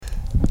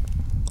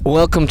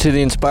Welcome to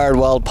the Inspired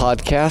Wild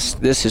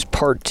podcast. This is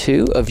part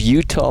 2 of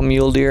Utah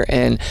mule deer,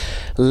 and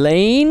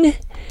Lane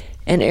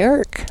and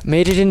Eric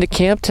made it into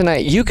camp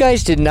tonight. You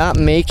guys did not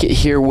make it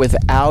here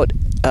without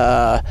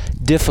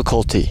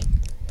difficulty.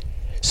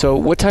 So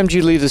what time did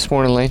you leave this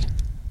morning, Lane?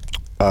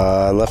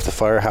 I left the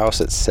firehouse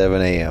at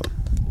 7 a.m.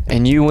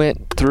 And you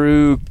went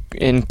through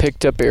and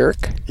picked up Eric?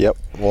 Yep.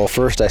 Well,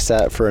 first I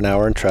sat for an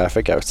hour in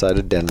traffic outside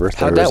of Denver.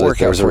 How'd that work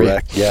out for you?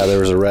 Yeah, there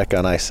was a wreck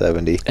on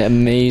I-70.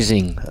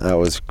 Amazing. That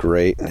was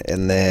great.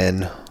 And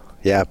then,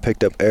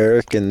 picked up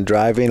Eric, and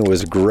driving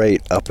was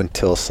great up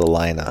until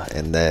Salina.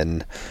 And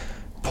then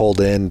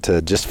pulled in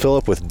to just fill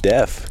up with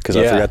DEF because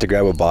I forgot to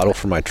grab a bottle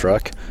for my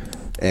truck.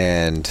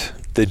 And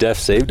the DEF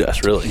saved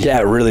us, really. Yeah,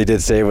 it really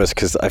did save us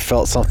because I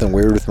felt something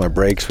weird with my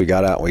brakes. We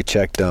got out and we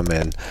checked them,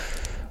 and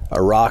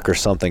a rock or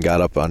something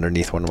got up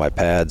underneath one of my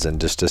pads and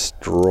just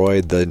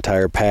destroyed the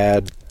entire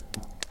pad,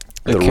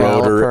 the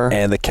rotor,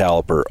 and the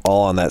caliper,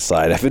 all on that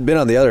side. If it had been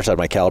on the other side,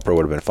 my caliper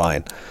would have been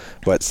fine.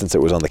 But since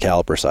it was on the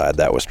caliper side,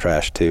 that was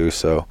trash too.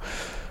 So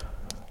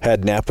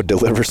had Napa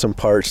deliver some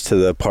parts to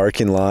the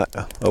parking lot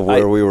of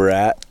where we were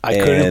at. I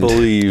couldn't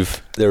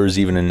believe there was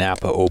even a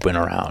Napa open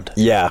around.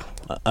 Yeah.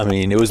 I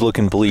mean, it was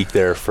looking bleak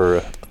there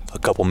for a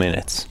couple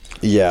minutes.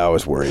 Yeah, I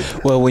was worried.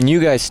 Well, when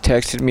you guys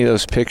texted me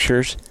those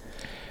pictures,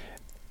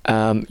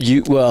 first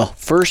you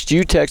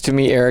texted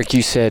me, Eric.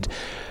 You said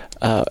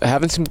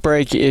having some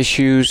brake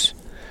issues,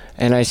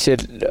 and I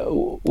said,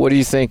 "What are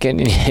you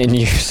thinking?" And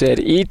you said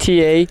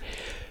ETA,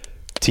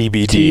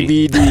 TBD, to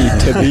be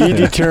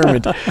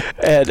determined.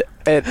 And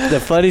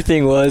the funny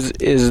thing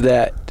is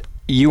that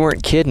you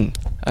weren't kidding.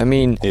 I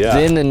mean,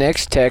 then the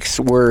next texts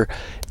were,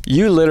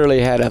 you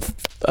literally had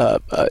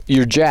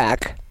your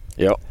jack.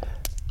 Yep.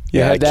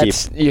 You had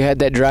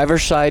that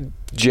driver's side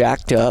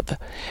jacked up,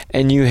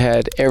 and you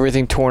had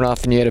everything torn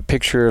off, and you had a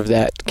picture of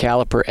that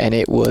caliper, and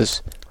it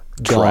was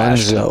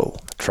trashed.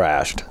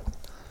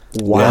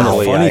 Wow.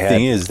 The funny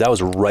thing is, that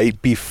was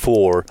right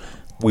before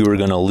we were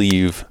going to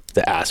leave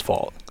the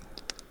asphalt.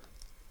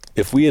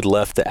 If we had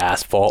left the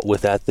asphalt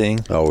with that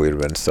thing, we'd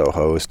have been so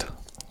hosed.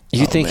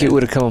 You think it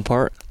would have come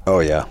apart? Oh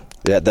yeah.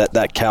 Yeah,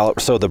 that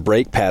caliper. So the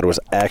brake pad was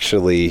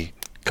actually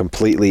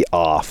completely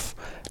off.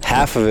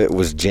 Half of it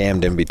was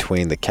jammed in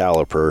between the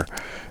caliper,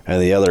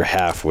 and the other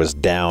half was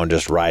down,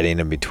 just riding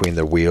in between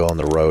the wheel and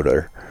the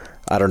rotor.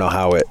 I don't know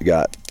how it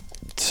got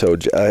so.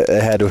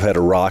 It had to have had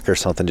a rock or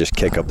something just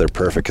kick up there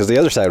perfect, because the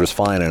other side was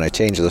fine, and I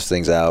changed those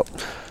things out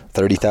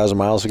 30,000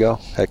 miles ago.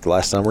 Heck,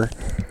 last summer.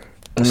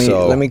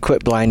 Let me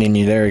quit blinding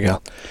you. There you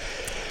go.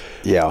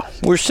 Yeah.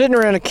 We're sitting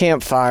around a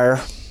campfire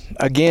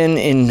again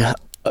in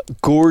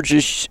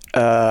gorgeous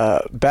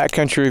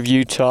backcountry of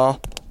Utah.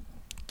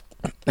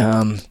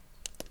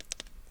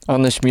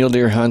 On this mule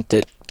deer hunt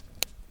that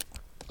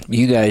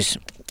you guys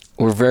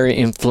were very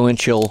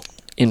influential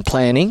in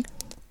planning,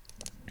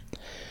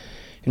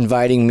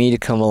 inviting me to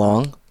come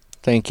along.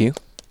 Thank you.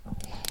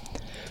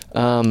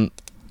 We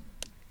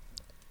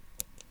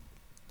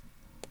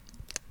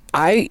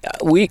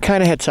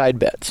kind of had side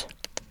bets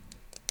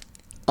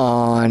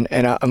on,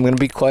 and I'm going to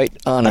be quite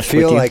honest. I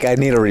feel like I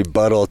need a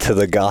rebuttal to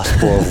the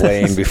gospel of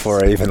Lane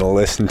before I even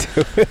listen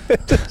to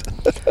it.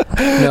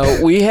 No,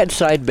 we had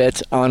side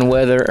bets on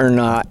whether or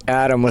not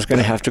Adam was going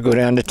to have to go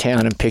down to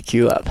town and pick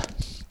you up.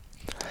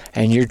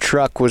 And your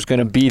truck was going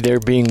to be there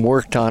being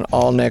worked on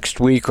all next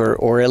week,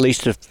 or at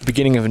least the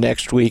beginning of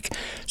next week,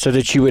 so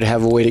that you would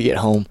have a way to get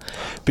home.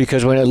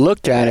 Because when I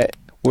looked at it,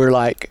 we're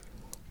like,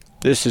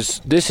 this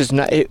is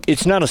not,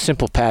 it's not a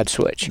simple pad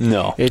switch.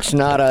 No. It's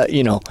not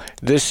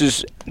this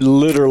is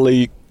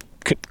literally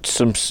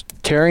some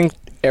tearing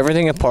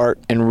everything apart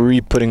and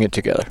re-putting it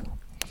together.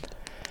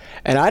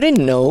 And I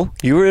didn't know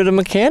you were a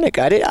mechanic.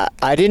 I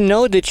didn't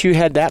know that you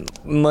had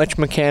that much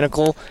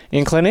mechanical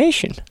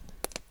inclination.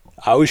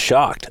 I was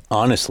shocked,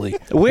 honestly.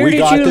 Where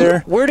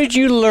did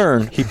you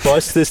learn? He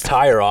busts this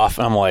tire off,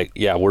 and I'm like,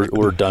 yeah,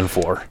 we're done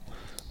for.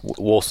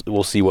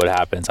 We'll see what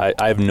happens. I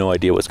have no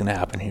idea what's going to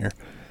happen here.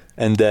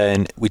 And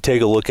then we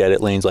take a look at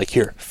it. Lane's like,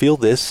 here, feel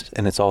this,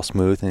 and it's all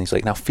smooth. And he's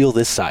like, now feel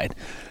this side.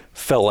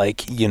 Felt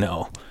like,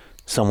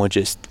 someone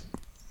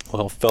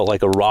felt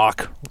like a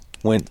rock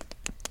went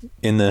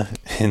in the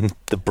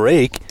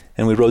brake,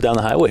 and we rode down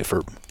the highway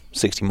for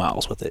 60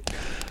 miles with it.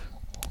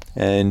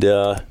 And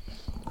I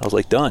was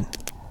like, done.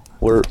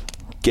 We're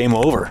game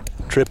over.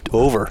 Tripped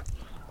over.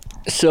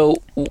 So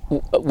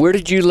where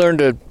did you learn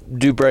to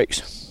do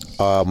brakes?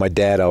 My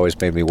dad always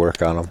made me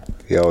work on them.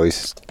 He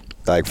always,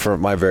 for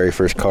my very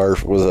first car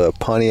was a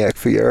Pontiac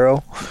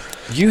Fiero.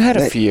 You had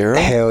a Fiero?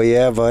 Hell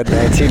yeah, bud.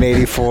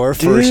 1984,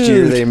 first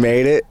year they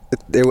made it.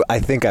 I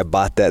think I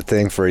bought that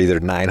thing for either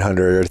 $900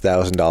 or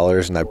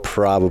 $1,000, and I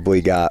probably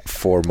got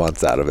 4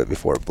 months out of it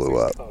before it blew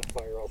up.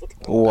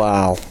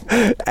 Wow.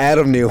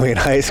 Adam knew me in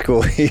high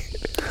school.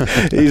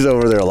 He's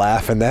over there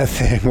laughing. That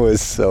thing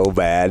was so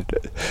bad.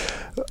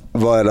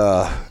 But,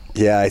 I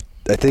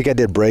think I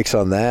did brakes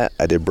on that.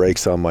 I did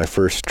brakes on my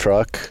first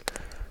truck.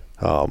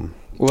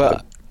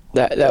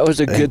 That was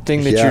a good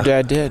thing that your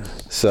dad did.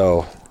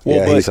 So Well,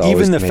 Yeah, he's but always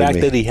even the made fact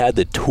me- that he had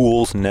the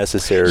tools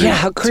necessary Yeah,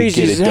 how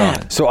crazy to get is it that?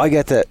 done. So I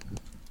got that,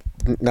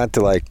 not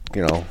to like,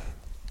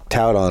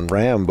 tout on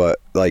Ram, but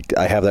like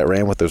I have that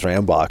Ram with those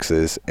Ram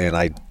boxes, and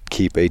I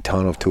keep a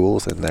ton of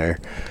tools in there,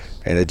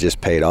 and it just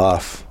paid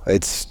off.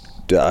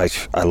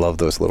 I love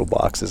those little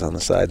boxes on the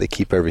side. They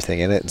keep everything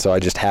in it, and so I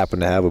just happen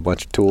to have a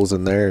bunch of tools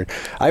in there.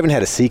 I even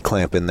had a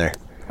C-clamp in there.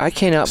 I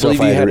cannot So if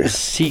believe you I had had a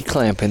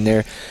C-clamp in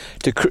there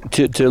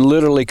to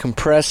literally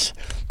compress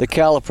the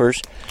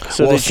calipers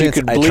so that you since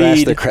could I bleed.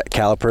 trashed the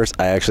calipers,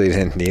 I actually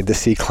didn't need the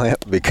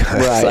C-clamp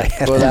because Right. I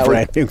had Well, a that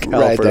brand would- new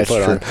right, caliper that's to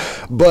put true.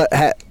 on.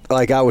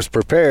 But I was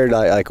prepared.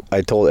 I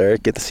told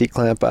Eric, get the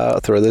C-clamp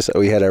out, throw this.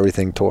 We had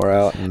everything tore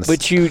out. And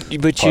But you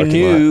parking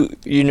knew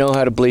you know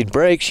how to bleed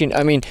brakes.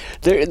 I mean,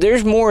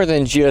 there's more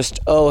than just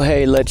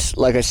hey, let's,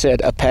 like I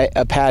said, a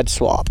pad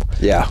swap.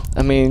 yeah.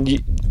 I mean,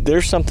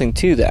 there's something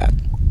to that.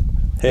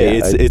 Hey,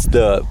 Yeah, it's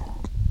the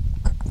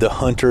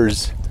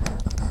Hunter's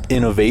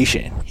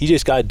innovation. He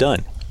just got it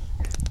done.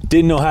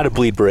 Didn't know how to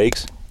bleed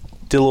brakes.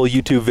 Did a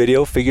little YouTube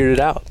video, figured it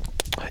out.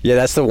 Yeah,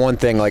 that's the one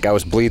thing. Like I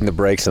was bleeding the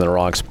brakes in the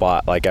wrong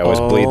spot. Like I was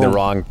bleeding the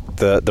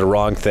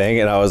wrong thing,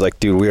 and I was like,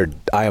 dude,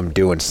 I am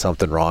doing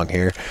something wrong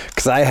here,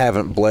 because I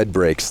haven't bled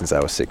brakes since I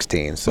was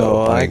 16.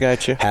 So I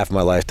gotcha. Half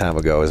my lifetime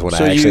ago is when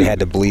So I actually you- had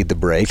to bleed the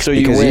brakes, so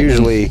you because went and-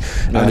 usually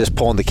Yeah. I'm just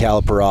pulling the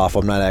caliper off.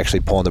 I'm not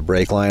actually pulling the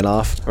brake line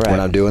off Right. when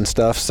I'm doing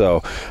stuff.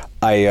 So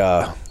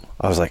I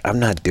was like, I'm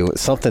not doing,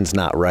 something's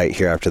not right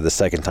here after the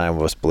second time I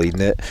was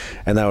bleeding it,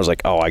 and then I was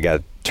like, oh, I got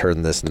to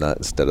turn this nut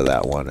instead of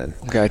that one. And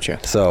Gotcha.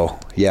 so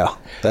yeah,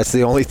 that's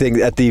the only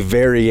thing at the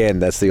very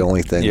end. That's the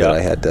only thing Yeah. that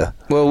I had to.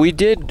 Well, we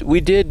did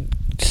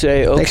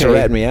say okay. Thanks for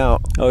ratting me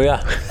out. Oh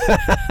yeah.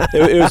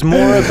 it was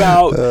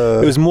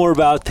more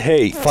about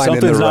hey,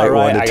 Finding something's the not right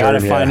right. one to I gotta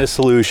turn, find yeah. a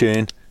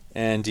solution,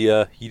 and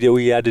you did what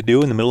you had to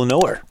do in the middle of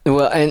nowhere.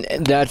 Well, and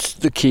that's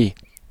the key,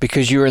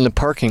 because you were in the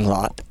parking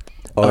lot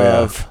Oh, yeah.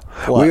 of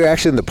what? We were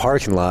actually in the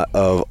parking lot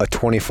of a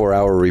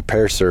 24-hour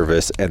repair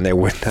service, and they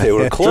wouldn't. They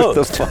were answer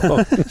closed. The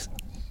phone.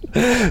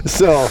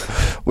 So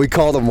we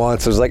called them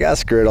once. I was like,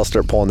 screw it, I'll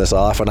start pulling this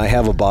off. And I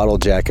have a bottle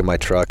jack in my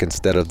truck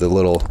instead of the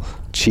little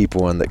cheap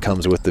one that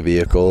comes with the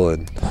vehicle,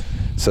 and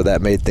so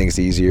that made things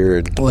easier.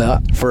 And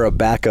Well- for a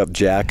backup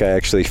jack, I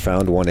actually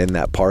found one in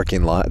that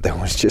parking lot that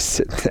was just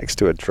sitting next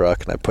to a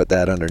truck, and I put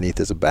that underneath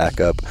as a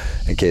backup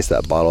in case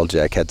that bottle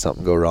jack had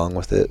something go wrong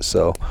with it.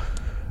 So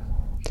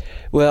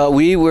Well,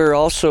 we were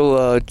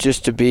also,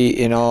 just to be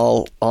in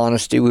all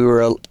honesty, we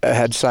were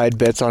had side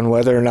bets on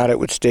whether or not it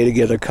would stay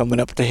together coming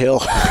up the hill.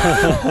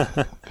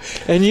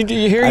 And you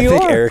here I you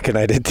think are. Eric and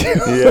I did too.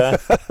 Yeah.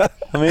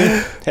 I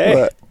mean, hey.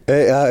 But,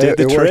 hey, did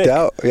the it worked trick.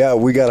 out. Yeah,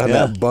 we got on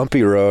Yeah. that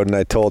bumpy road, and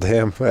I told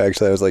him,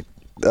 actually, I was like,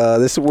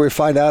 this is where we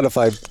find out if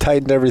I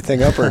tightened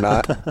everything up or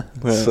not.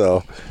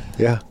 So,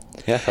 yeah.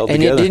 Yeah, held And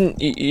together.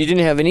 you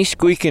didn't have any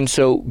squeaking.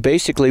 So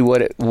basically,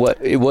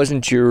 it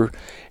wasn't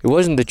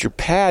that your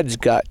pads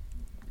got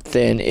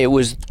thin. It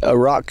was a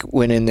rock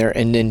went in there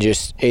and then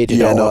just ate it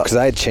Yeah, all no, up. because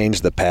I had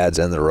changed the pads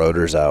and the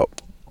rotors out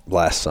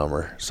last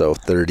summer, so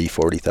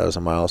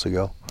 40,000 miles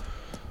ago.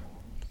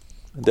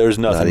 There's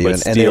Not nothing even,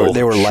 but and steel,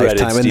 they were shredded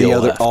lifetime, and steel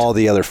left. all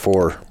the other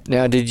four.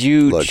 Now, did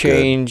you Look good.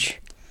 change?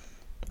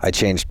 I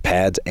changed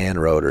pads and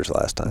rotors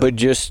last time. But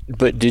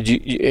did you?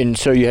 And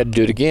so you had to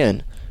do it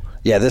again.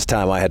 yeah, this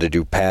time I had to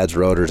do pads,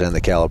 rotors, and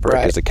the caliper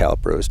Right. because the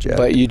caliper was jacked.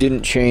 But you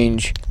didn't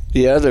change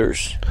the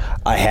others.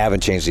 I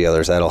haven't changed the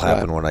others. That'll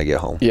happen Right. when I get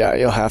home. Yeah,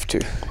 you'll have to.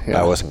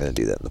 Yeah. I wasn't going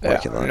to do that in the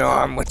parking lot. No,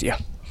 I'm with you.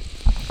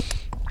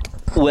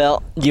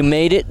 Well, you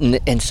made it,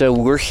 and so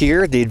we're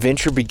here. The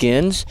adventure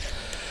begins,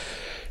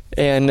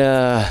 and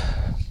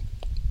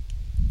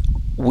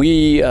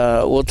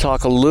we'll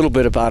talk a little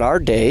bit about our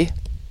day.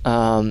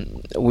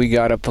 We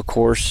got up, of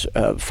course,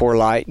 before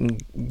light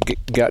and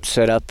got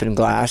set up in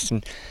glass,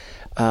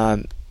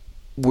 and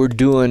we're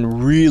doing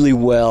really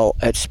well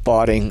at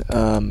spotting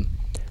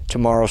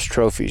tomorrow's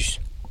trophies.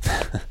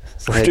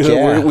 Heck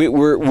yeah.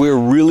 We're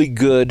really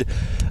good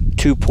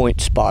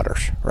 2-point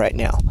spotters right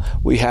now.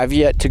 We have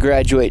yet to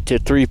graduate to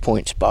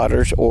 3-point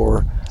spotters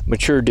or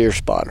mature deer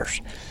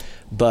spotters,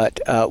 but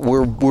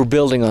we're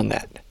building on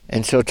that.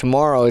 And so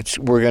tomorrow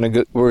we're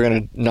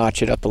gonna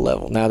notch it up a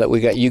level. Now that we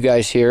got you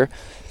guys here,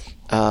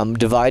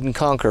 divide and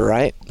conquer,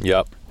 right?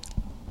 Yep.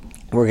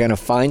 We're gonna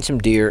find some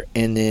deer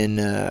and then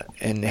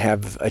and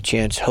have a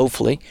chance,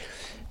 hopefully,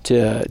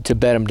 to bet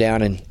them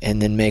down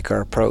and then make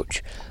our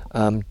approach.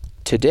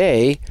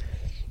 Today,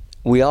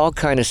 we all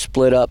kind of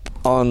split up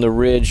on the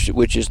ridge,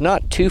 which is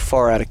not too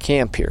far out of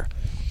camp here,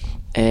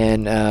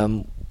 and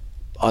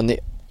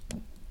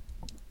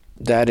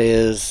that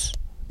is,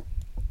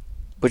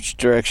 which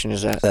direction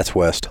is that? That's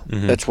west.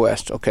 Mhm. That's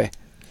west. Okay,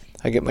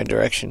 I get my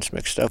directions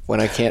mixed up when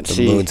I can't The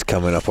see. moon's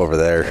coming up over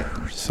there,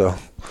 so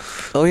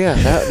Oh yeah,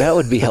 that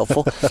would be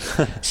helpful.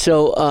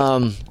 So,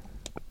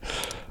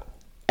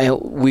 and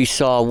we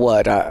saw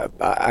what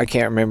I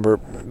can't remember,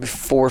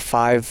 4 or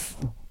 5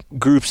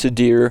 groups of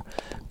deer,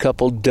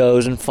 couple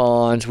does and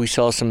fawns. We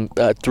saw some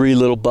 3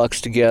 little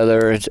bucks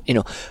together. It's,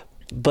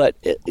 but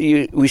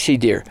we see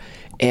deer,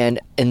 And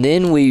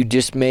then we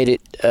just made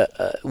it.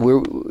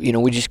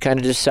 We just kind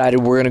of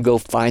decided we're going to go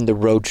find the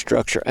road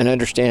structure and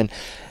understand.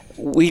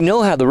 We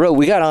know how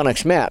we got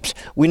Onyx maps.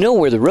 We know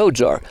where the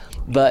roads are,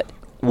 but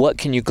what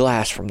can you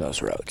glass from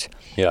those roads?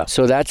 Yeah.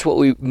 So that's what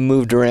we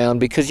moved around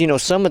because,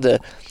 some of the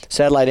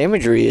satellite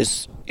imagery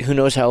is who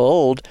knows how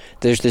old.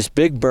 There's this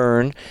big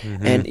burn,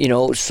 and,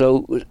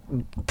 so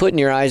putting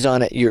your eyes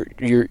on it,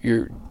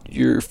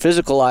 your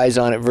physical eyes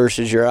on it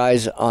versus your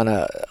eyes on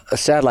a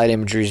satellite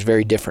imagery is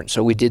very different.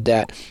 So we did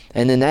that,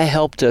 and then that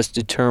helped us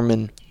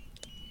determine,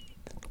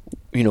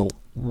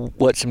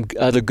 what some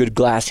other good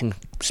glassing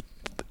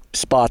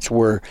spots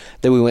were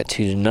that we went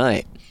to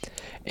tonight.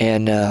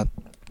 And,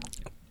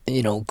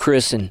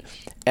 Chris and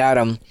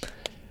Adam,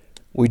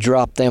 we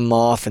dropped them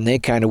off, and they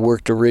kind of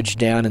worked a ridge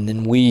down, and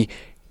then we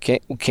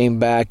came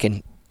back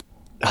and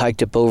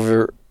hiked up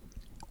over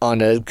on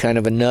a kind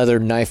of another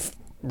knife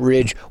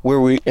ridge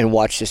and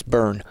watched this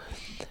burn.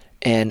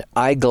 And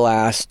I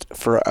glassed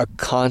for a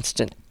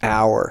constant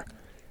hour,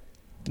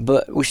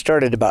 but we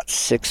started about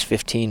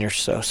 6:15 or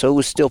so it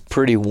was still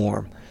pretty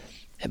warm.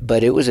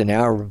 But it was an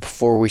hour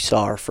before we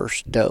saw our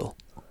first doe.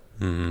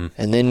 Mm-hmm.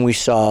 And then we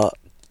saw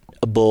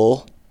a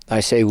bull. I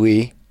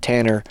say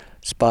Tanner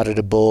spotted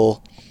a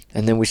bull,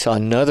 and then we saw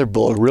another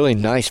bull, a really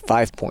nice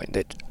 5-point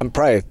that I'm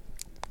probably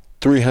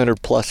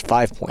 300 plus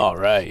 5-point. All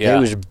right, yeah. It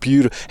was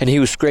beautiful, and he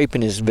was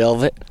scraping his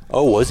velvet.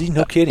 Oh, was he?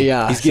 No kidding.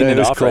 Yeah, he's getting it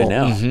off cool. right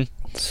now. Mm-hmm.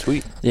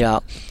 Sweet. Yeah,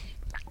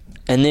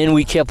 and then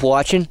we kept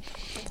watching,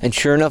 and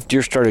sure enough,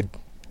 deer started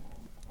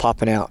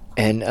popping out.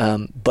 And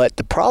but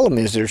the problem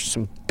is there's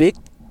some big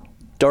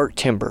dark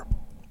timber,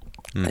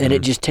 and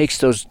it just takes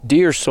those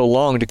deer so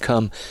long to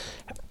come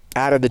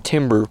out of the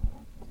timber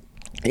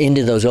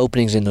into those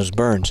openings in those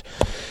burns.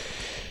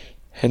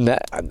 And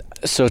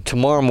so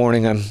tomorrow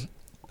morning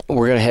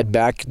we're going to head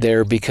back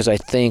there because I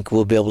think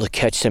we'll be able to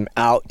catch them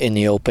out in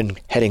the open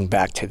heading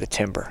back to the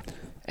timber.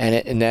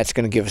 And that's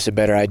going to give us a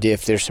better idea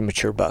if there's some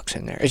mature bucks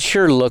in there. It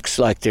sure looks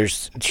like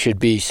should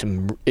be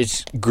some.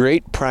 It's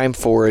great prime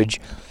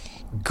forage,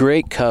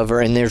 great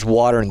cover, and there's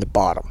water in the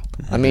bottom.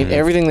 I mean,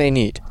 everything they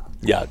need.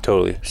 Yeah,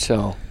 totally.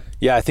 So.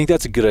 Yeah, I think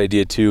that's a good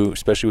idea too,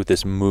 especially with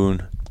this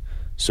moon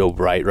so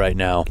bright right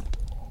now.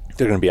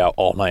 They're going to be out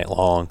all night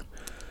long.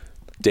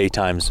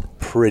 Daytime's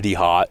pretty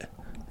hot.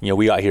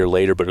 We got here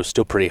later, but it was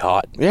still pretty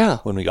hot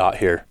when we got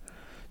here.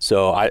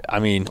 So, I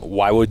mean,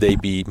 why would they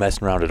be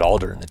messing around at all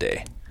during the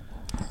day?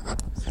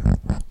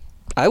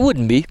 I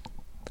wouldn't be.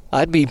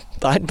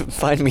 I'd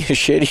find me a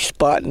shady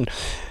spot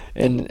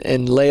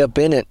and lay up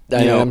in it.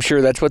 I'm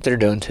sure that's what they're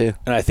doing too.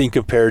 And I think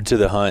compared to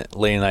the hunt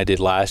Lane and I did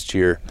last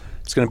year,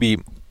 it's going to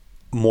be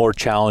more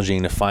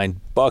challenging to find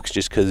bucks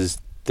just because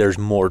there's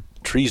more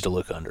trees to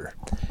look under.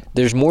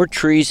 There's more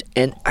trees,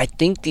 and I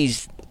think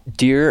these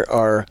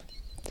deer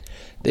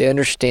they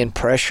understand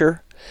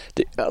pressure.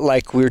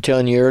 Like we were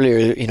telling you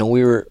earlier,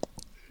 we were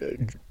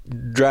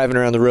driving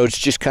around the roads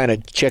just kind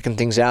of checking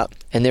things out,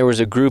 and there was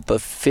a group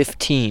of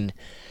 15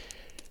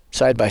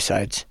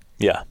 side-by-sides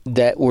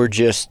that were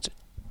just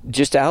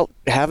out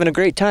having a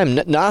great time,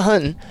 not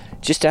hunting,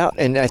 just out.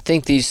 And I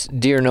think these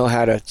deer know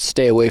how to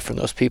stay away from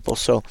those people.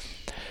 So,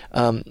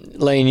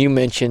 Lane, you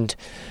mentioned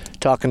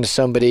talking to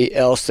somebody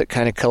else that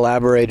kind of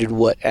collaborated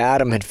what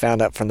Adam had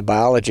found out from the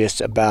biologist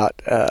about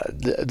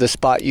the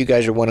spot you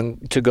guys are wanting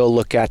to go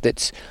look at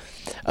that's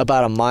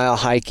about a mile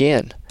hike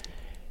in.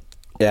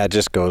 Yeah, it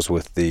just goes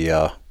with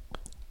the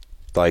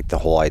the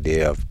whole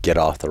idea of get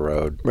off the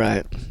road.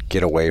 Right.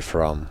 Get away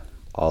from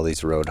all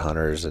these road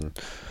hunters. And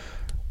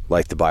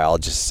like the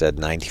biologist said,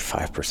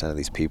 95% of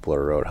these people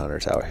are road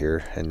hunters out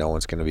here, and no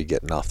one's going to be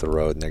getting off the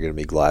road, and they're going to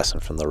be glassing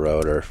from the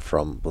road or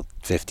from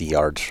 50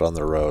 yards from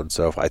the road.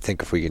 So I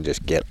think if we can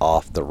just get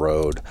off the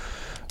road.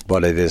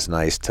 But it is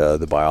nice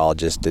the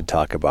biologist did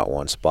talk about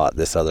one spot.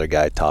 This other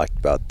guy talked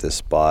about this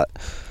spot.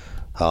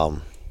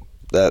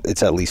 That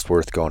it's at least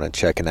worth going and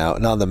checking out.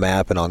 And on the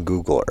map and on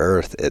Google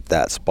Earth,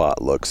 that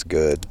spot looks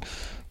good.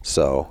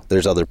 So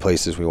there's other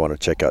places we want to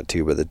check out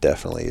too, but it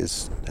definitely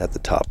is at the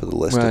top of the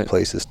list of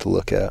places to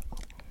look at.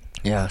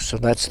 Yeah, so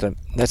that's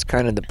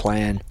kind of the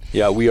plan.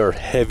 Yeah, we are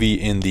heavy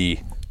in the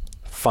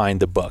find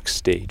the buck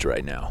stage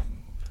right now.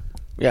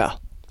 Yeah.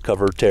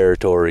 Cover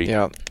territory.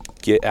 Yeah.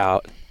 Get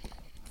out,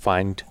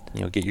 find,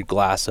 get your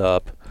glass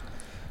up.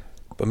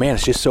 But man,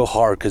 it's just so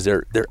hard because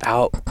they're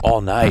out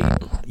all night,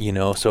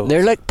 so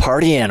they're like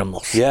party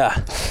animals.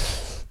 Yeah.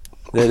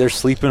 They're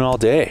sleeping all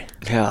day.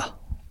 Yeah.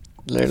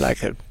 They're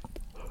like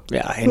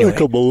anyway. Like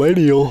a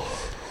millennial.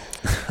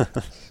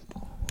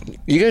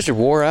 You guys are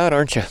wore out,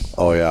 aren't you?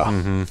 Oh, yeah.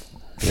 Mm-hmm.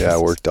 Yeah, I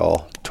worked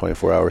all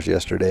 24 hours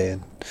yesterday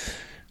and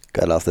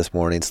got off this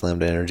morning,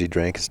 slammed an energy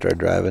drink, and started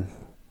driving.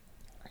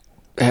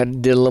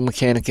 Did a little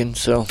mechanicking,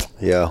 so.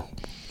 Yeah.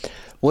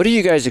 What are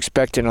you guys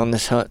expecting on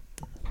this hunt?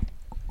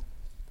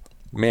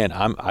 Man,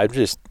 I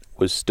just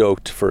was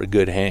stoked for a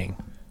good hanging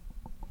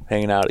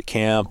out at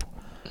camp.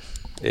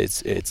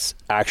 It's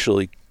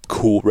actually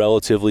cool,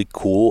 relatively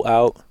cool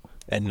out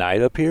at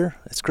night up here.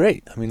 It's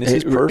great. I mean, this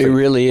is perfect. It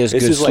really is.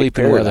 This good is like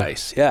sleeping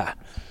paradise. weather. Yeah.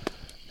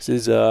 This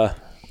is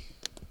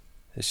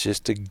it's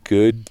just a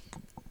good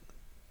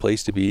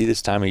place to be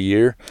this time of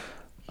year.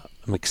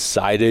 I'm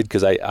excited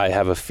because I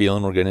have a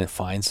feeling we're going to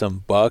find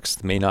some bucks.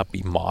 They may not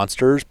be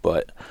monsters,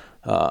 but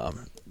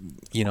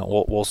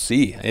we'll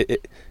see.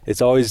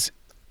 It's always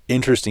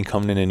interesting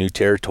coming into new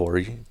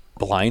territory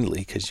blindly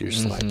because you're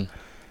just like,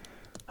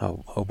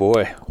 oh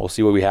boy, we'll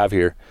see what we have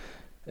here.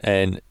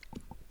 And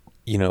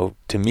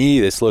to me,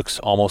 this looks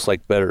almost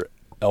like better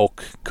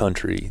elk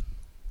country,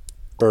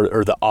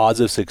 or the odds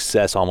of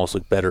success almost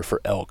look better for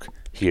elk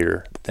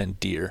here than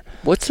deer.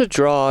 What's the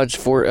draw odds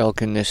for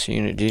elk in this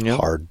unit? Do you know?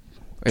 Hard.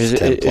 Is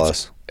it's 10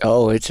 plus.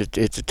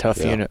 It's a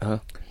tough unit, huh?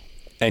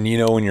 And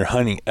when you're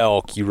hunting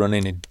elk, you run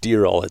into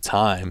deer all the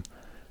time.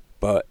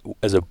 But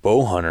as a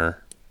bow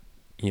hunter,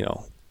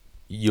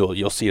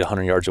 you'll see it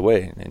 100 yards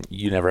away, and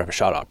you never have a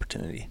shot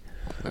opportunity.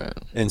 Right.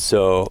 And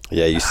so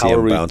you see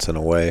them bouncing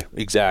away.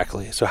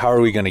 Exactly. So how are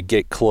we going to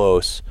get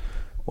close?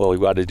 Well, we've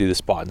got to do the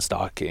spot and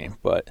stock game,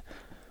 but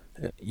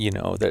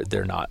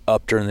they're not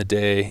up during the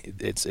day.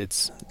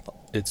 It's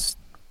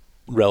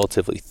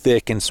relatively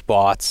thick in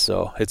spots,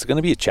 so it's going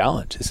to be a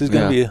challenge. This is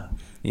going to be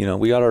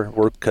we got our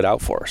work cut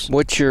out for us.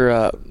 What's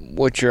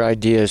your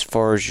idea as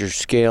far as your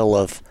scale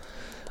of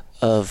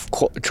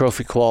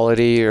trophy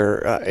quality,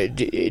 or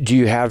do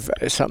you have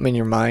something in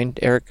your mind,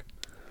 Eric?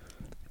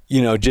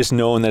 Just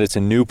knowing that it's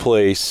a new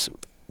place,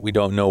 we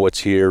don't know what's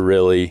here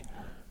really.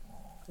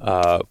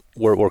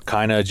 We're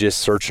kind of just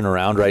searching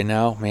around right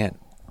now, man.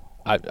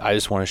 I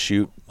just want to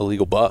shoot a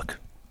legal buck.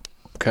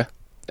 Okay.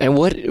 And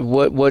what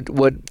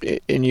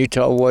in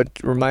Utah?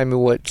 Remind me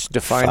what's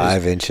defined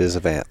 5 inches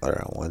of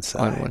antler on one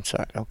side. On one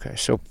side. Okay.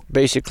 So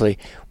basically,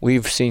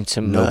 we've seen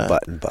some no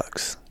button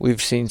bucks.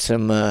 We've seen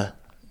some.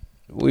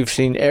 We've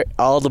seen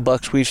all the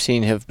bucks we've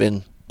seen have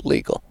been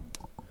legal.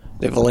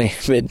 They've only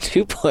been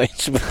 2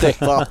 points, but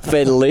they've all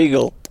been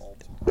legal.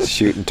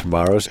 Shooting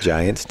tomorrow's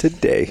giants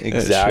today.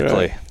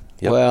 Exactly. Right.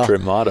 Yep, well,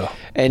 trip motto.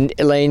 And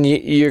Elaine,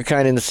 you're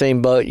kind of in the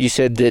same boat. You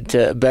said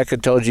that Becca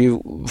told you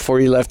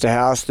before you left the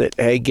house that,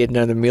 hey, get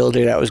another mule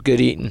deer. That was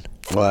good eating.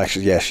 Well,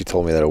 actually, yeah, she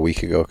told me that a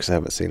week ago because I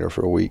haven't seen her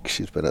for a week.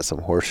 She's been at some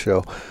horse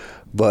show.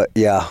 But,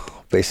 yeah,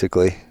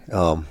 basically,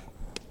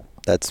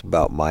 that's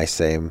about my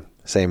same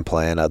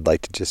plan. I'd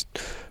like to just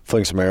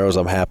fling some arrows.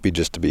 I'm happy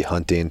just to be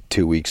hunting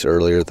 2 weeks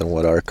earlier than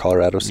what our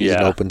Colorado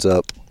season opens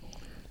up.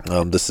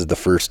 This is the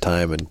first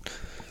time in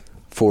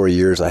 4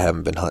 years I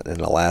haven't been hunting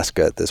in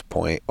Alaska at this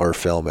point, or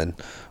filming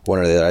one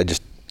or the other.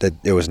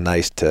 It was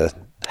nice to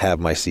have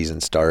my season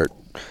start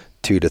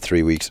 2 to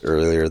 3 weeks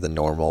earlier than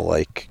normal,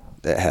 like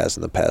it has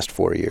in the past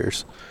 4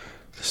 years.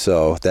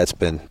 So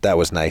that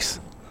was nice.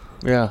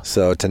 Yeah.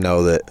 So to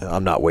know that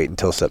I'm not waiting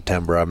until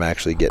September, I'm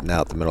actually getting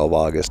out the middle of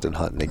August and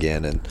hunting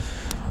again, and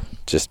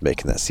just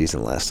making that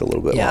season last a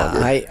little bit longer.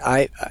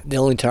 I the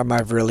only time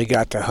I've really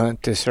got to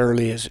hunt this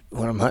early is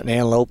when I'm hunting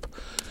antelope.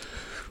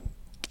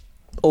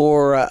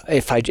 Or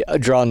if I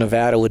draw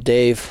Nevada with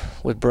Dave,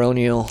 with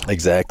Broniel.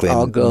 Exactly.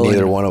 I'll go.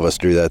 Neither one of us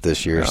drew that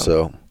this year,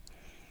 so.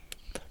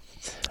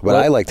 But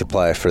I like to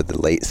apply for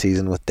the late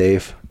season with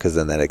Dave because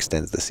then that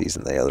extends the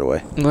season the other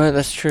way. Well,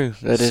 that's true.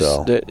 That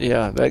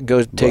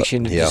takes you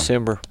into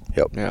December.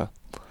 Yep. Yeah.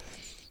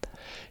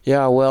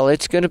 Yeah. Well,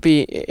 it's gonna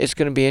be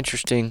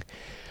interesting.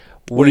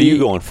 What are you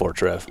going for,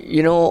 Trev?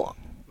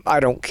 I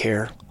don't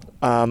care.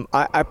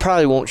 I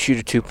probably won't shoot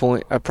a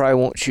 2-point. I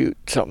probably won't shoot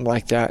something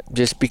like that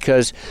just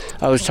because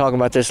I was talking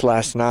about this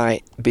last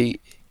night.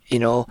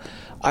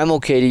 I'm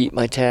okay to eat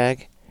my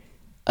tag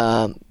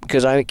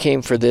because I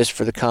came for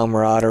the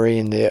camaraderie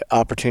and the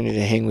opportunity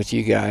to hang with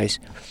you guys.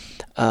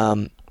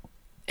 And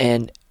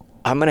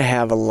I'm going to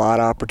have a lot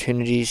of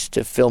opportunities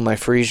to fill my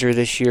freezer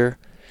this year.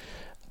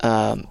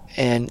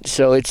 And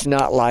so it's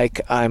not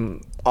like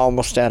I'm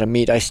almost out of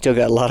meat. I still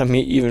got a lot of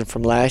meat even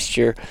from last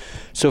year.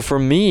 So for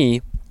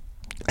me,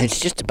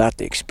 it's just about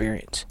the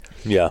experience.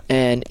 Yeah.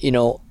 And,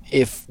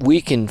 if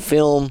we can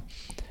film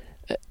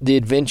the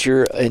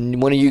adventure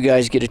and one of you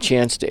guys get a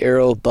chance to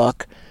arrow a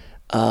buck,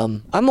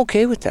 I'm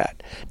okay with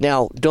that.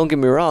 Now, don't get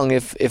me wrong.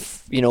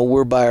 If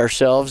we're by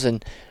ourselves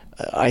and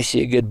I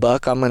see a good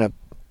buck, I'm going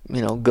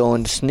to, go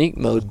into sneak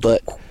mode.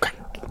 But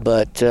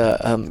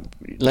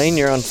Lane,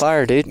 you're on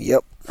fire, dude.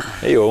 Yep.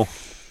 Hey-o.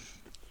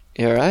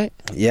 You all right?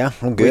 Yeah,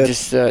 I'm good. We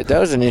just that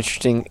was an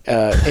interesting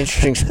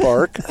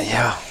spark.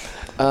 Yeah.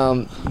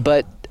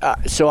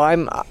 So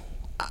I'm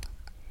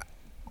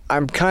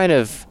kind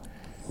of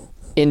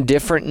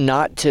indifferent,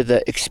 not to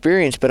the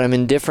experience, but I'm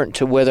indifferent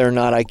to whether or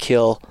not I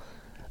kill,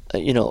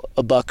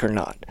 a buck or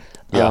not.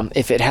 Yeah.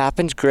 If it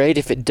happens, great.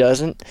 If it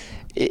doesn't,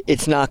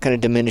 it's not going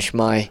to diminish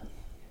my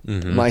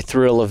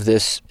thrill of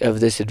this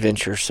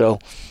adventure. So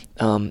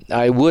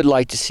I would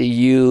like to see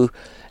you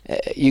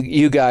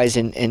guys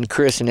and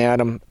Chris and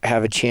Adam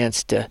have a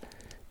chance to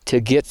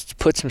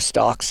put some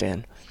stocks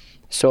in.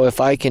 So if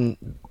I can.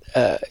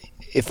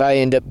 If I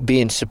end up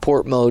being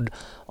support mode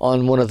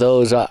on one of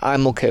those,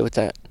 I'm okay with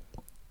that.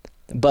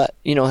 But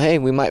hey,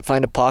 we might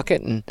find a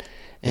pocket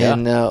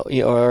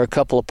or a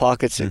couple of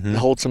pockets that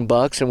hold some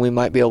bucks, and we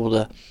might be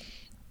able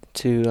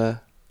to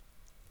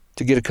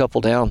get a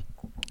couple down.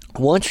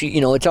 Once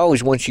it's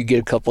always once you get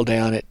a couple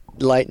down,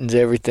 lightens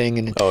everything,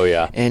 and Oh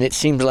yeah. and it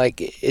seems like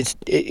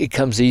it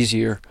comes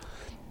easier.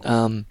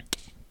 So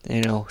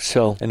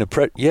And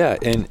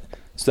and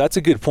so that's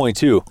a good point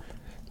too.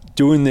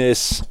 Doing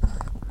this,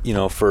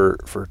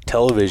 for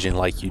television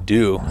like you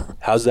do,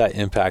 how's that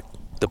impact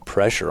the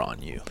pressure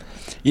on you?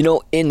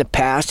 in the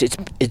past,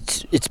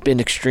 it's been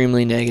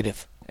extremely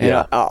negative. And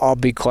Yeah. I'll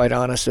be quite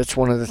honest. That's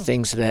one of the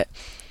things that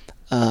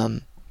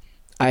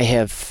I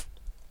have,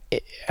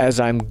 as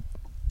I'm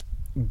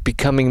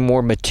becoming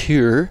more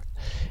mature,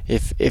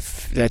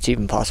 if that's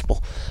even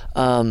possible.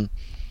 I'm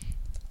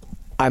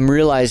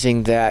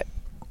realizing that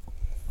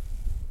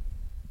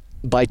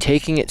by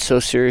taking it so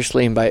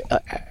seriously and by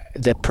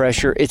the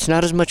pressure, it's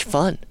not as much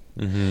fun.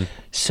 Mm-hmm.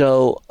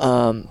 So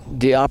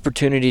the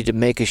opportunity to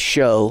make a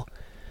show,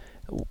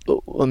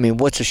 I mean,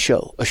 what's a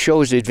show? A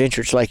show is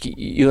adventure. It's like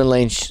you and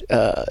Lane's,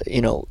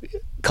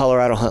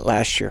 Colorado hunt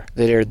last year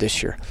that aired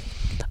this year.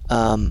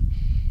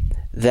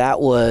 That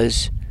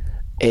was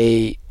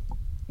a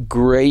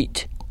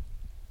great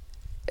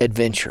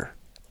adventure.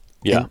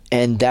 Yeah.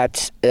 And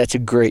that's a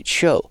great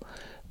show.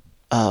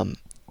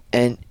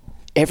 And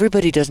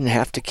everybody doesn't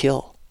have to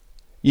kill.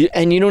 You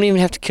don't even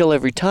have to kill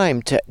every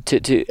time to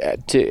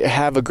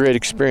have a great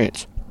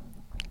experience.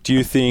 Do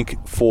you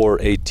think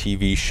for a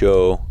TV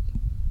show,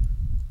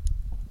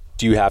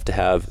 do you have to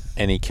have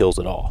any kills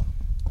at all?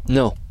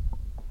 No.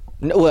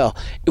 Well,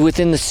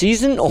 within the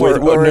season or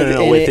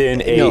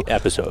within a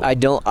episode. I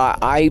don't.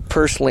 I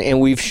personally,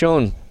 and we've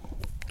shown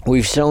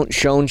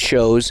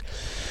shows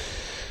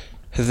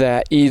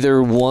that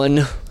either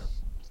one,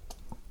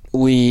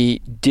 we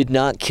did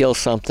not kill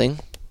something,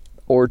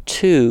 or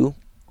two,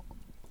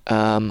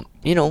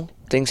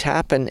 things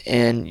happen,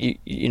 and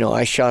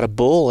I shot a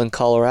bull in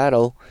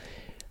Colorado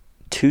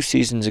 2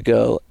 seasons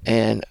ago,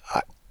 and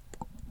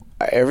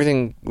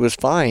everything was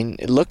fine.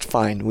 It looked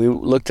fine. We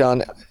looked on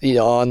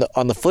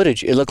the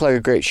footage. It looked like a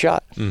great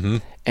shot. Mm-hmm.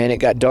 And it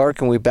got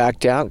dark, and we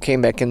backed out.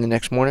 Came back in the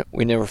next morning.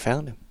 We never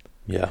found him.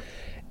 Yeah.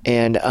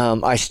 And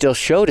I still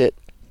showed it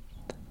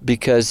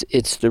because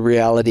it's the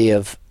reality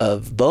of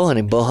bow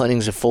hunting. Bow hunting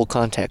is a full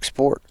contact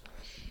sport.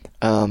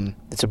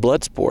 It's a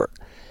blood sport.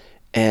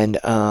 And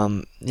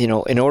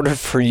in order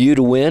for you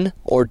to win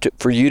or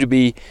for you to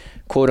be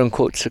quote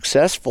unquote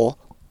successful,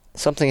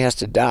 something has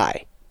to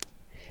die.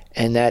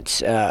 And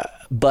that's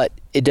but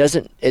it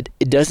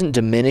doesn't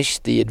diminish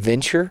the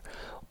adventure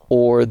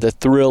or the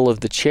thrill of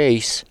the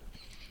chase,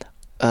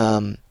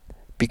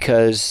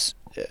 because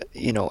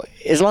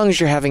as long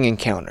as you're having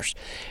encounters.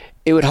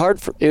 It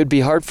would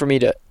be hard for me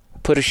to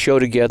put a show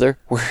together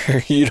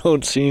where you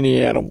don't see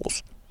any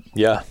animals.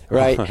 Yeah.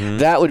 Right?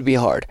 That would be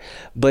hard.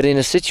 But in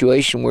a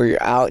situation where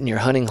you're out and you're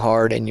hunting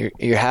hard and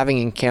you're having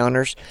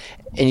encounters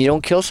and you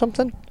don't kill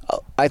something,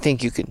 I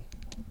think you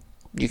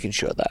can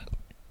show that.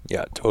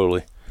 Yeah,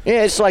 totally.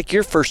 Yeah, it's like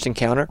your first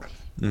encounter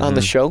on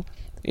the show,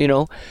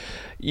 and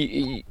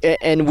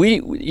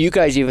you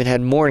guys even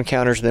had more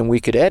encounters than we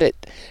could edit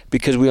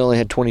because we only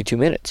had 22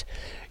 minutes.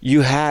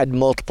 You had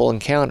multiple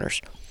encounters.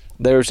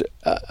 There's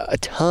a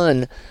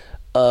ton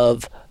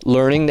of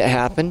learning that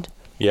happened.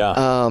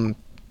 Yeah.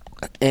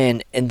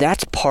 And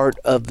that's part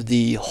of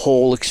the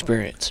whole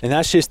experience. And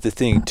that's just the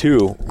thing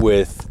too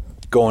with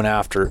going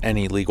after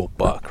any legal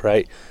buck,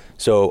 right?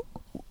 So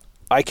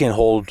I can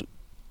hold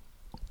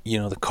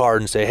the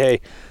card and say,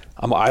 hey,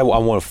 I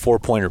want a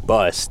 4-pointer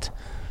bust,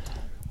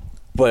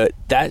 but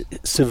that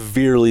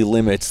severely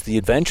limits the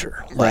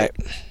adventure. Right.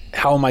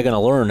 How am I going to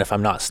learn if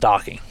I'm not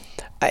stalking?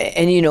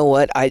 And you know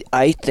what?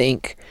 I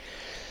think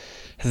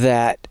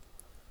that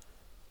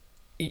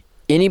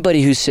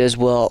anybody who says,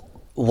 well,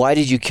 why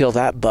did you kill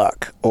that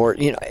buck? Or,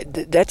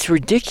 that's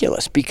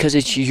ridiculous because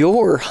it's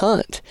your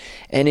hunt.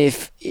 And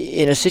if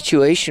in a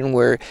situation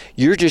where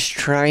you're just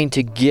trying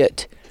to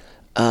get,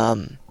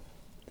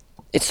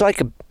 it's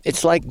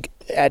like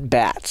at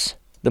bats.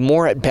 The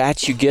more at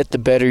bats you get, the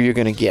better you're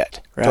going to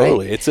get. Right?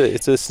 Totally. It's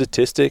a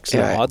statistics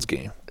and odds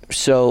game.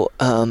 So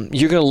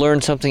you're going to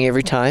learn something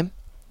every time.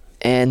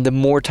 And the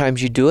more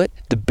times you do it,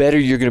 the better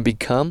you're going to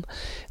become,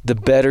 the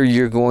better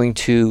you're going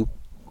to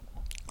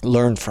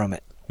learn from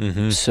it.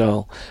 Mm-hmm.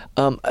 So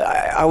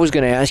I was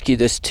going to ask you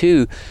this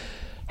too.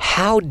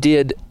 How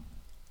did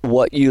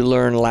what you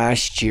learned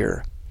last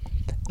year,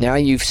 now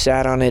you've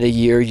sat on it a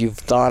year, you've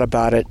thought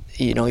about it,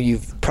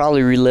 you've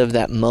probably relived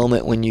that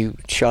moment when you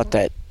shot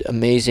that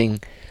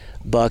amazing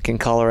buck in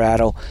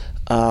Colorado.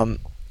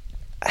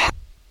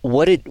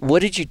 What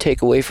did you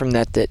take away from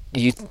that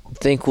you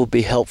think will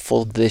be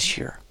helpful this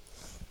year?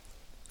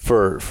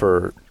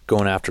 For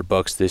going after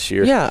bucks this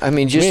year? Yeah, I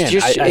mean,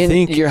 I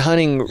think your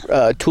hunting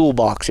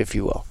toolbox, if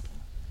you will.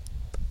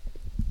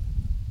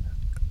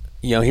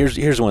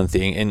 Here's one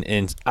thing,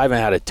 and I haven't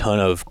had a ton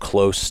of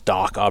close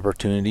stock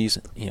opportunities.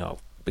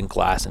 Been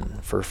glassing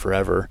for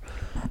forever,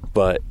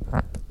 but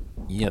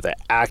the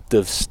act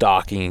of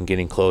stalking and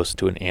getting close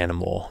to an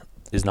animal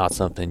is not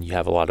something you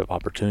have a lot of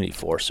opportunity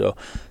for. So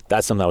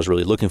that's something I was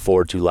really looking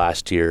forward to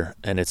last year,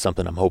 and it's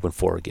something I'm hoping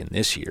for again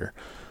this year.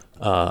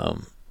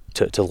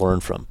 To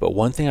learn from. But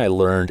one thing I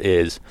learned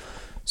is,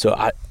 so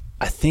I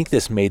think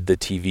this made the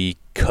TV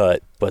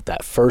cut, but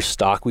that first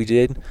stock we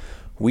did,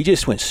 we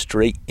just went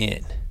straight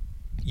in.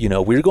 We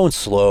were going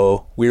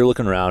slow. We were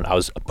looking around. I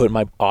was putting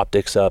my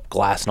optics up,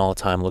 glassing all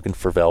the time, looking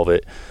for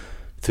velvet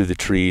through the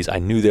trees. I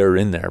knew they were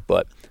in there,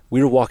 but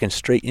we were walking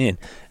straight in.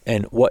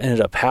 And what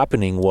ended up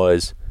happening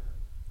was,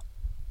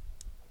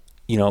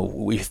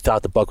 we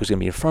thought the buck was going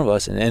to be in front of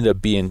us, and it ended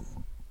up being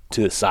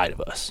to the side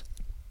of us.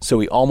 So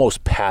we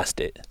almost passed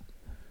it.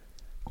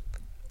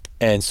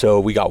 And so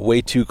we got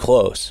way too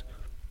close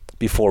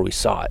before we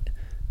saw it.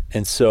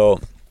 And so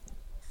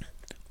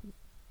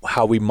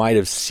how we might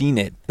have seen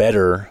it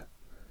better,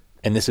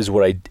 and this is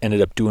what I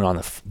ended up doing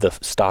on the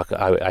stock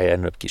I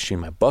ended up shooting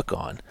my buck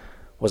on,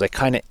 was I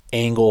kind of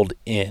angled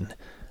in.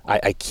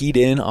 I keyed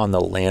in on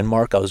the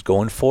landmark I was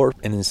going for,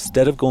 and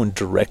instead of going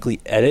directly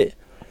at it,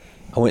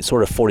 I went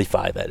sort of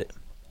 45 at it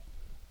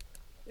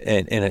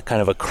and a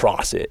kind of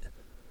across it.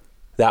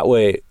 That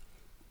way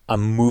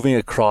I'm moving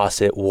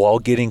across it while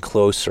getting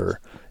closer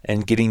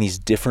and getting these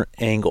different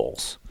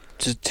angles.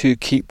 To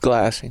keep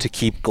glassing. To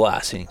keep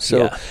glassing.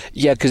 So,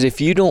 yeah, because if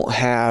you don't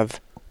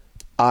have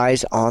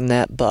eyes on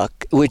that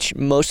buck, which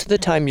most of the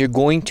time you're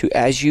going to,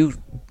 as you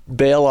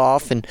bail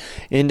off and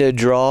into a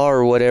draw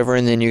or whatever,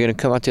 and then you're going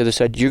to come out the other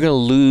side, you're going to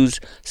lose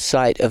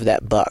sight of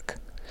that buck.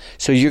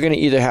 So you're going to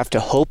either have to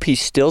hope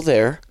he's still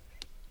there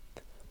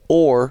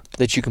or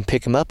that you can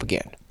pick him up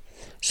again.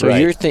 So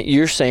right.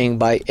 You're saying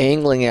by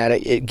angling at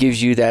it, it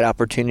gives you that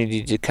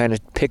opportunity to kind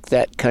of pick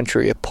that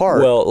country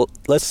apart. Well,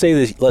 let's say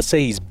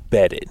he's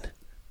bedded,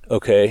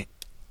 okay?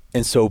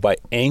 And so by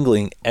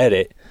angling at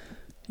it,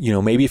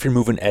 maybe if you're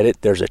moving at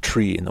it, there's a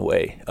tree in the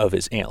way of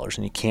his antlers,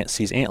 and you can't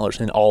see his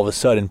antlers, and all of a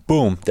sudden,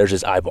 boom, there's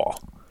his eyeball.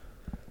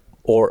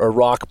 Or a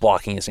rock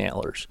blocking his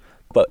antlers.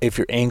 But if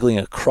you're angling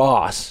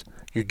across,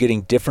 you're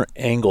getting different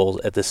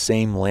angles at the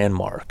same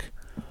landmark.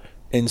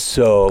 And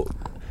so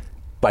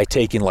by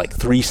taking like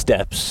 3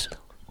 steps,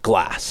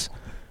 glass,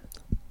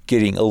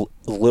 getting a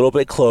little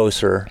bit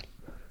closer,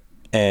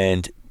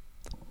 and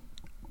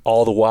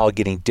all the while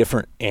getting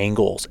different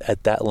angles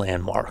at that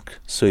landmark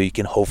so you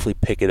can hopefully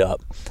pick it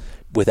up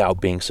without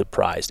being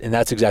surprised. And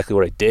that's exactly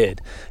what I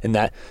did. And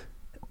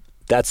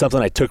that's something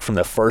I took from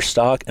the first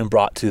stock and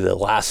brought to the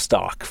last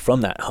stock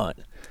from that hunt.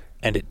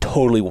 And it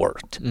totally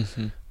worked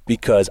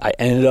because I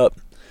ended up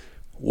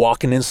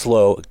walking in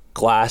slow,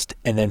 glassed,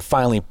 and then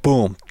finally,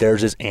 boom,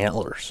 there's his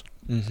antlers.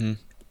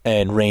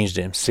 And ranged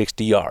him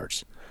 60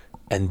 yards.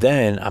 And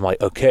then I'm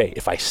like, okay,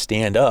 if I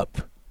stand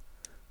up,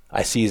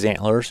 I see his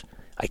antlers.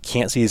 I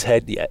can't see his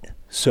head yet.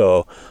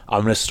 So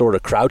I'm going to sort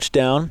of crouch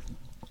down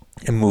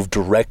and move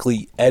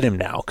directly at him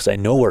now because I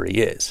know where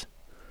he is.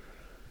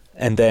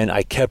 And then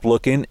I kept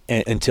looking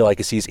until I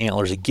could see his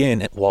antlers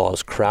again while I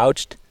was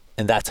crouched.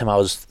 And that time I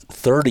was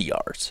 30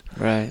 yards.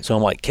 Right. So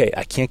I'm like, okay,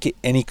 I can't get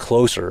any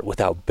closer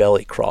without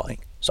belly crawling.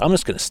 So I'm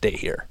just going to stay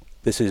here.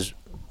 This is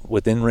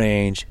within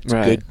range. It's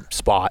a good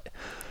spot.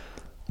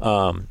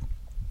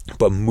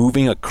 But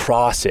moving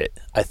across it,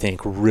 I think,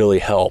 really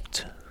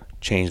helped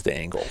change the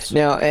angles.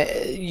 Now,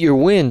 your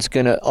wind's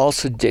going to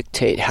also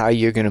dictate how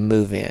you're going to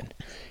move in.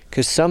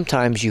 Because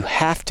sometimes you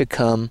have to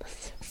come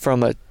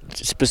from a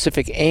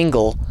specific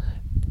angle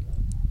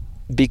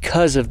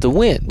because of the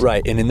wind.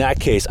 Right. And in that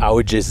case, I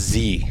would just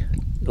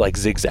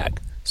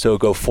zigzag. So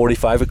go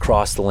 45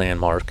 across the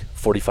landmark,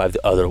 45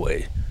 the other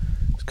way.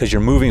 Because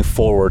you're moving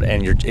forward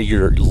and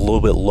you're a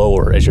little bit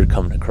lower as you're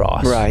coming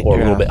across, right? Or a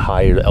little bit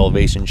higher, the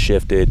elevation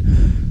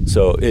shifted,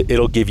 so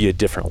it'll give you a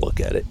different look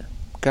at it.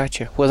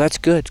 Gotcha. Well, that's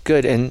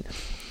good. And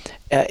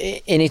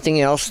anything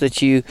else that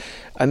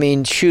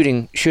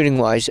shooting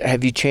wise,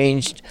 have you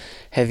changed?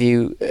 Have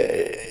you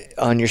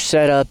on your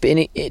setup?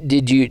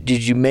 Did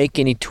you make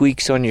any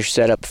tweaks on your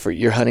setup for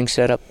your hunting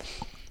setup?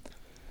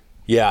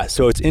 Yeah.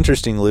 So it's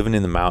interesting living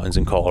in the mountains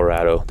in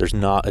Colorado. There's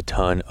not a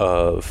ton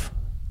of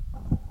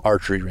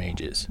archery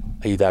ranges.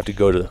 You either have to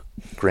go to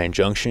Grand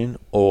Junction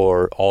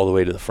or all the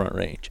way to the Front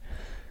Range,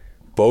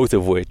 both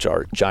of which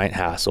are a giant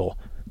hassle.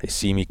 They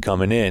see me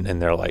coming in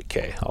and they're like,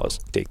 okay, I'll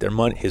just take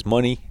his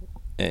money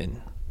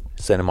and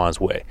send him on his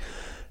way.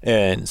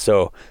 And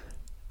so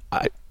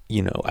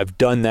I've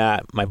done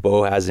that. My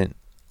bow hasn't,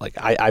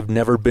 I've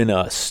never been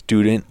a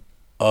student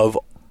of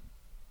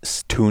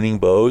tuning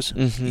bows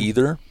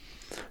either.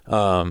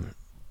 I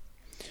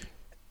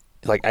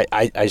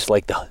just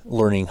like the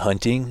learning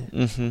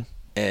hunting,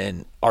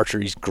 and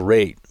archery's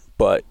great,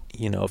 but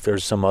if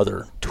there's some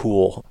other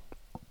tool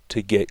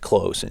to get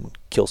close and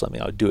kill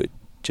something, I would do it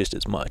just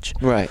as much.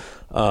 Right.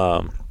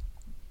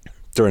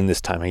 During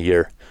this time of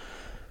year.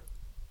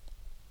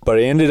 But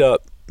I ended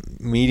up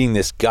meeting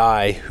this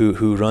guy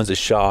who runs a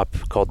shop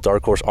called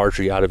Dark Horse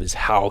Archery out of his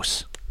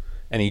house,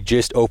 and he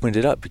just opened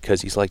it up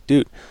because he's like,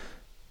 dude,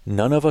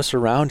 none of us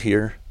around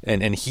here,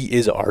 and he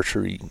is an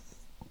archery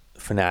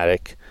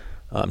fanatic,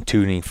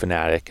 tuning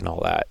fanatic and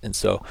all that. And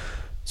so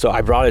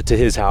I brought it to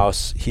his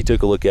house. He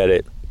took a look at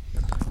it.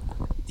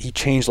 He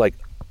changed 4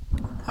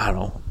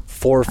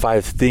 or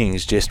 5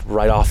 things just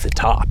right off the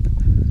top.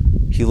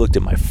 He looked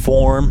at my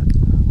form.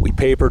 We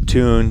paper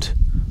tuned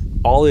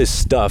all this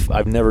stuff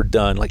I've never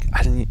done.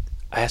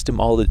 I asked him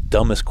all the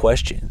dumbest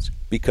questions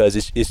because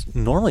it's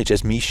normally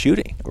just me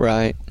shooting.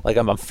 Right. Like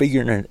I'm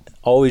figuring it,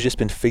 always just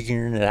been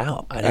figuring it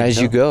out.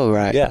 As you go,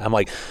 right. Yeah. I'm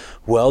like,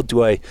 well,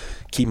 do I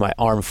keep my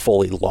arm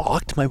fully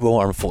locked, my bow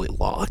arm fully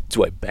locked?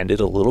 Do I bend it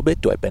a little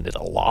bit? Do I bend it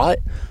a lot?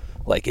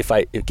 Like if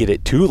I get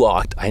it too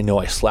locked, I know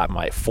I slap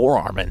my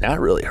forearm and that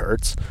really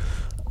hurts.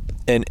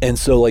 And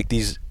so like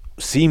these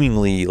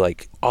seemingly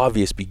like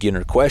obvious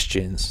beginner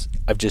questions,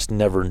 I've just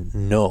never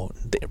known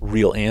the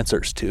real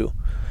answers to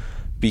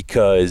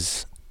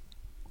because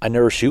I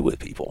never shoot with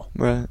people.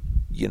 Right.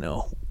 You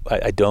know,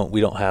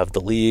 we don't have the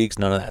leagues,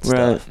 none of that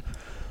Right. stuff.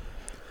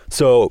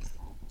 So,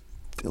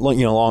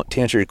 you know,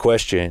 to answer your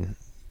question,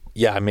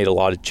 yeah, I made a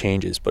lot of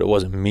changes, but it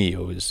wasn't me. It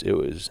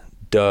was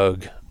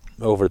Doug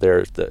over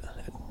there at the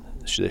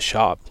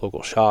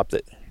local shop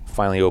that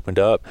finally opened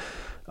up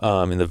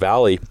in the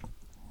valley.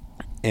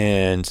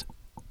 And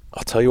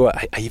I'll tell you what,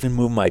 I even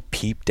moved my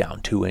peep down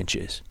 2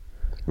 inches.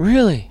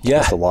 Really? Yeah.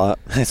 That's a lot.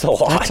 It's a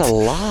lot. That's a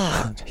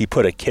lot. He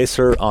put a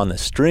kisser on the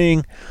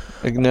string.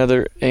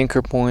 Another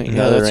anchor point.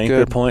 Another that's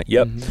anchor good. point.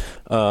 Yep.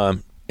 Mm-hmm.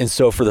 And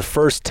so for the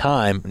first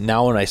time,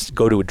 now when I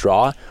go to a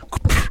draw,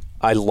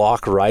 I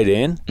lock right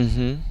in,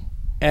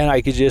 and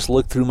I could just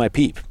look through my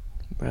peep.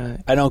 Right.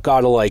 I don't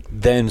gotta like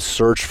then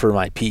search for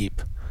my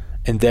peep,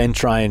 and then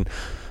try and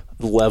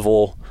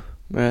level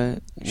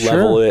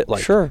Sure. it.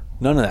 Like Sure.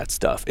 none of that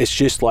stuff. It's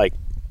just like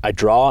I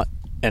draw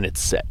and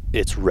it's set.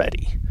 It's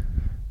ready,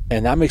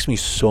 and that makes me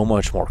so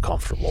much more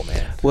comfortable,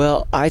 man.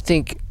 Well, I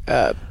think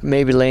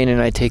maybe Lane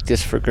and I take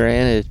this for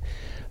granted,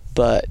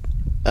 but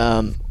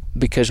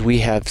because we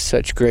have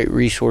such great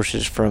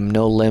resources from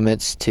No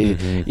Limits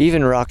to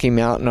even Rocky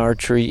Mountain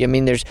Archery. I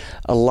mean, there's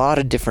a lot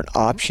of different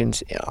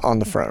options on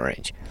the Front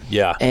Range.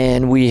 Yeah.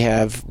 And we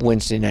have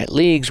Wednesday night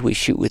leagues. We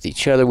shoot with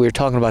each other. We were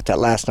talking about that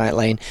last night,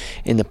 Lane,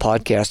 in the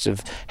podcast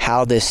of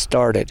how this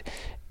started,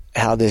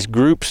 how this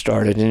group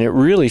started. And it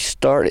really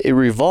it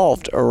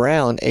revolved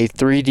around a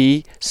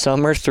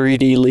summer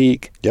 3D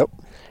league. Yep.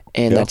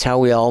 And that's how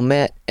we all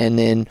met. And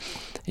then,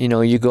 you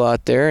know, you go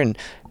out there and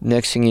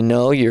next thing you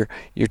know, you're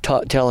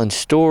telling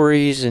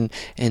stories and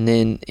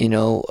then, you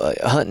know,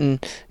 hunting,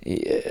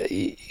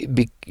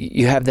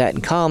 you have that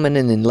in common.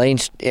 And then Lane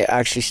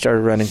actually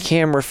started running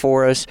camera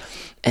for us.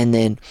 And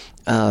then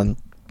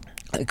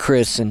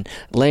Chris and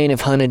Lane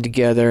have hunted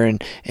together,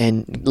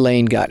 and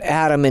Lane got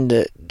Adam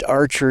into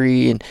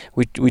archery, and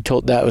we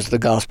told that was the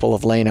gospel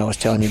of Lane I was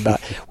telling you about,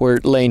 where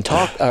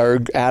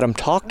Adam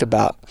talked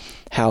about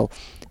how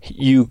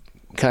you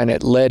kind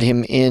of led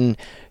him in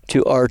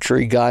to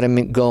archery, got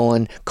him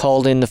going,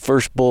 called in the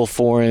first bull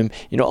for him,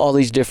 you know, all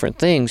these different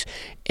things.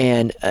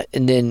 And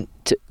then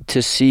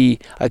to see,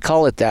 I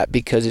call it that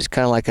because it's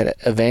kind of like an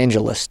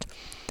evangelist.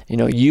 You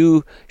know,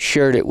 you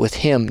shared it with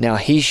him. Now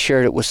he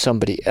shared it with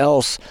somebody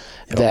else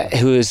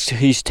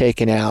he's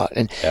taken out,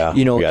 and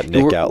you know, we got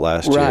Nick out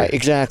last year. Right,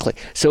 exactly.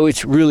 So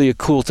it's really a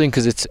cool thing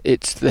because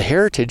it's the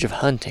heritage of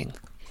hunting,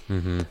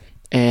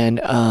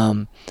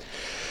 and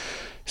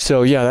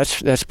so yeah,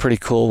 that's pretty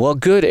cool. Well,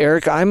 good,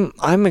 Eric.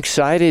 I'm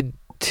excited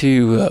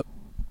to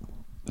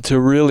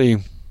really.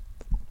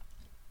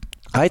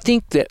 I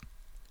think that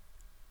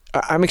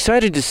I'm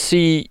excited to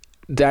see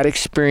that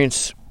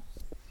experience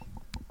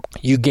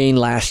you gained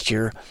last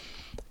year,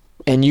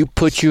 and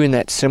put you in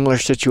that similar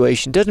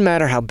situation. Doesn't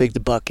matter how big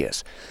the buck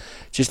is,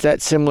 just that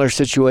similar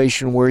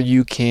situation where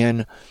you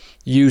can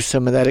use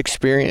some of that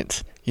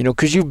experience, you know,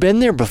 because you've been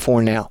there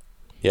before now.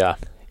 Yeah.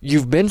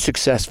 You've been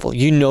successful.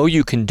 You know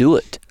you can do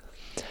it,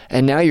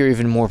 and now you're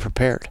even more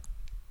prepared.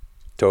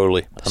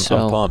 Totally.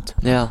 I'm pumped.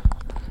 Yeah.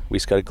 We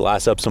just got to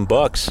glass up some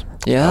bucks.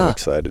 Yeah. I'm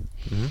excited.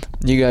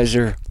 You guys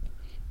are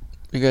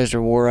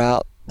wore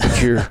out,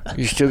 but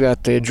you still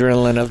got the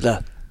adrenaline of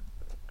the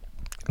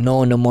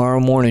knowing tomorrow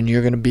morning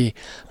you're going to be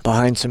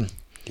behind some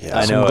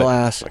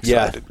glass. I'm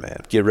excited,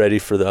 man. Get ready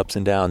for the ups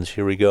and downs.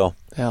 Here we go.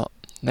 Yeah.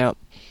 Now,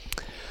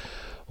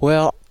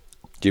 well,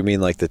 do you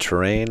mean like the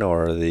terrain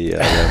or the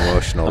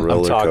emotional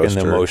roller coaster? I'm talking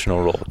the emotional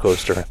roller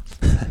coaster.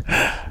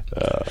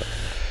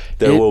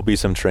 There will be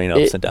some terrain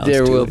ups and downs.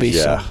 There too. will be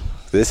some.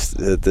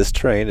 This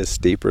terrain is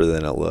steeper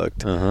than it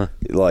looked.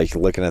 Like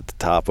looking at the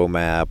topo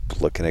map,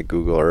 looking at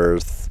Google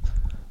Earth,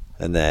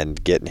 and then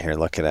getting here and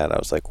looking at it, I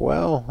was like,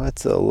 well,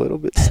 that's a little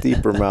bit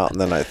steeper mountain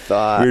than I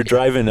thought. We were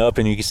driving up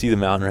and you can see the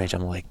mountain range.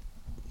 I'm like,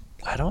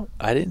 I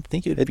didn't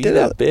think it'd be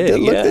that big. It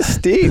didn't look this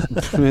steep.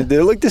 Did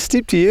it look this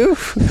steep to you?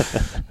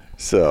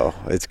 So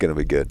it's going to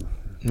be good.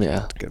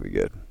 Yeah. It's going to be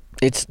good.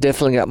 It's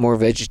definitely got more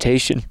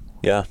vegetation.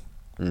 Yeah.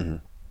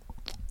 Than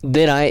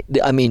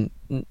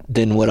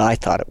than what I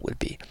thought it would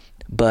be.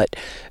 But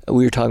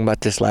we were talking about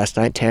this last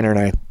night, Tanner and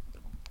I,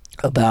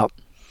 about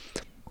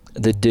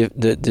the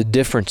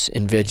difference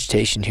in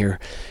vegetation here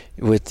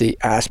with the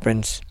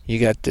aspens. You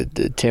got the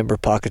timber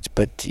pockets,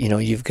 but you know,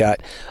 you've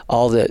got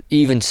all the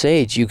even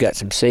sage. You got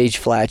some sage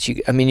flats. You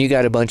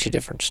got a bunch of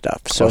different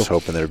stuff. So I was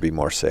hoping there'd be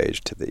more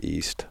sage to the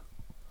east.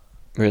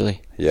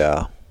 Really?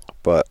 Yeah,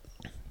 but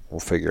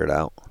we'll figure it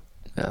out.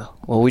 Yeah.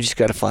 Well, we just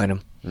got to find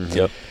them.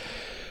 Yep.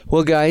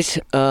 Well, guys,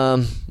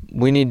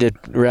 we need to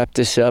wrap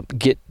this up,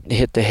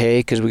 hit the hay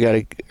because we got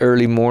an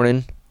early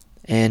morning.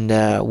 And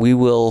we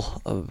will,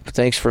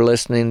 thanks for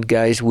listening,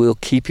 guys. We'll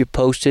keep you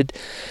posted.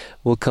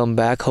 We'll come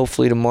back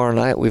hopefully tomorrow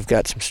night. We've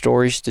got some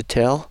stories to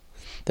tell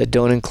that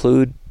don't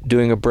include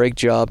doing a brake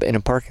job in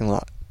a parking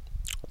lot.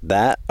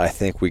 That I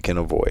think we can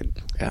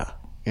avoid.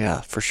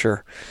 Yeah, for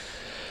sure.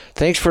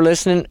 Thanks for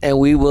listening, and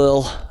we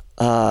will,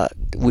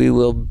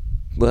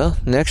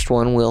 next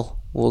one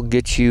we'll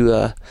get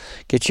you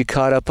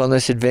caught up on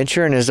this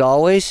adventure. And as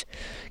always,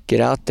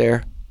 get out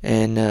there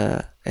and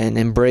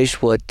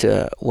embrace what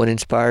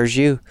inspires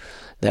you,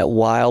 that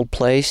wild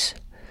place.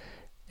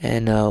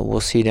 And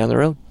we'll see you down the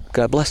road.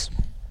 God bless.